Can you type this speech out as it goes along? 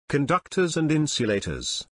Conductors and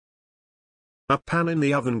insulators. A pan in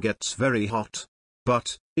the oven gets very hot.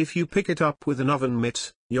 But, if you pick it up with an oven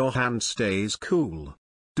mitt, your hand stays cool.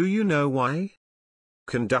 Do you know why?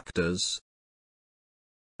 Conductors.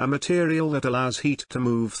 A material that allows heat to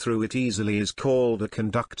move through it easily is called a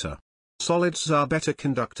conductor. Solids are better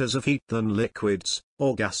conductors of heat than liquids,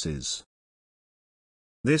 or gases.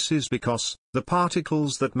 This is because, the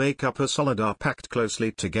particles that make up a solid are packed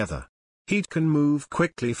closely together. Heat can move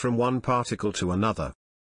quickly from one particle to another.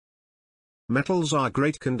 Metals are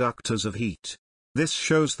great conductors of heat. This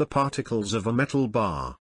shows the particles of a metal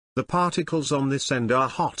bar. The particles on this end are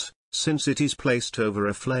hot, since it is placed over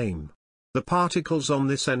a flame. The particles on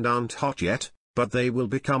this end aren't hot yet, but they will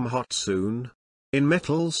become hot soon. In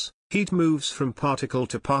metals, heat moves from particle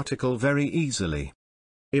to particle very easily.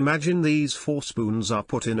 Imagine these 4 spoons are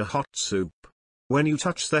put in a hot soup. When you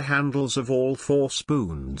touch the handles of all 4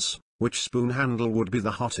 spoons, which spoon handle would be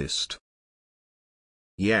the hottest?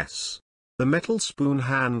 Yes. The metal spoon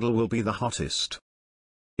handle will be the hottest.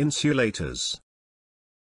 Insulators.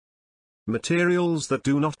 Materials that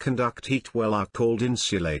do not conduct heat well are called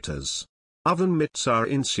insulators. Oven mitts are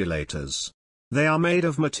insulators. They are made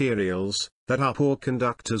of materials that are poor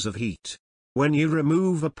conductors of heat. When you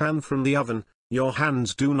remove a pan from the oven, your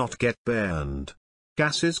hands do not get burned.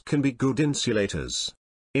 Gases can be good insulators.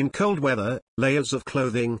 In cold weather, layers of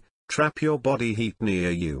clothing trap your body heat near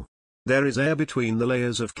you. There is air between the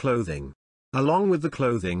layers of clothing. Along with the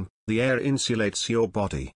clothing, the air insulates your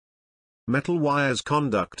body. Metal wires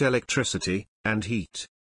conduct electricity and heat.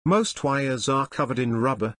 Most wires are covered in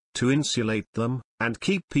rubber to insulate them and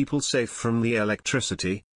keep people safe from the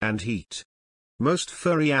electricity and heat. Most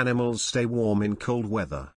furry animals stay warm in cold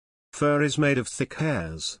weather. Fur is made of thick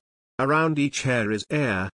hairs. Around each hair is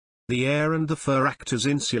air. The air and the fur act as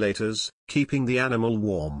insulators, keeping the animal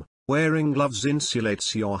warm. Wearing gloves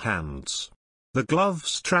insulates your hands. The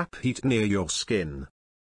gloves trap heat near your skin.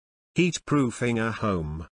 Heat-proofing a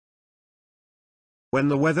home. When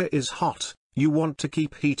the weather is hot, you want to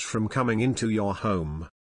keep heat from coming into your home.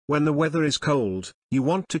 When the weather is cold, you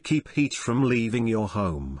want to keep heat from leaving your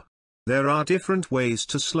home. There are different ways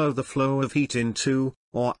to slow the flow of heat into,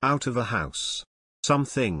 or out of a house. Some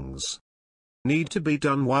things need to be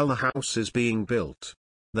done while the house is being built.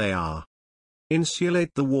 They are: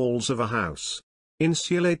 insulate the walls of a house.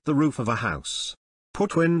 Insulate the roof of a house.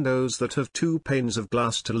 Put windows that have 2 panes of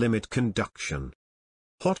glass to limit conduction.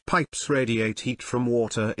 Hot pipes radiate heat from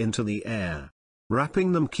water into the air.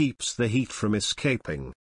 Wrapping them keeps the heat from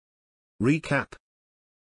escaping. Recap.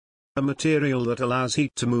 A material that allows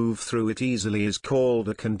heat to move through it easily is called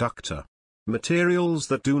a conductor. Materials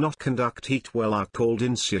that do not conduct heat well are called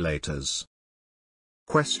insulators.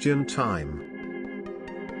 Question time.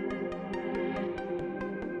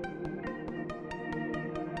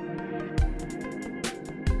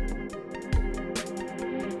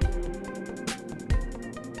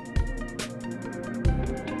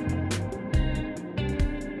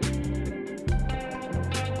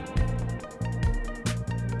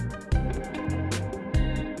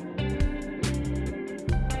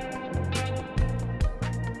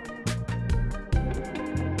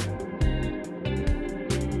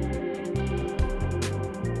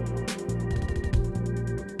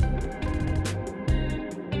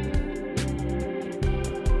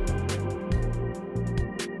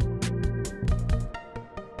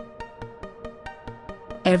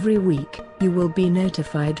 Every week, you will be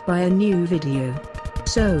notified by a new video.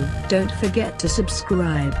 So, don't forget to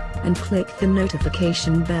subscribe, and click the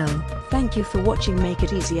notification bell. Thank you for watching Make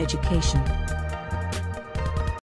It Easy Education.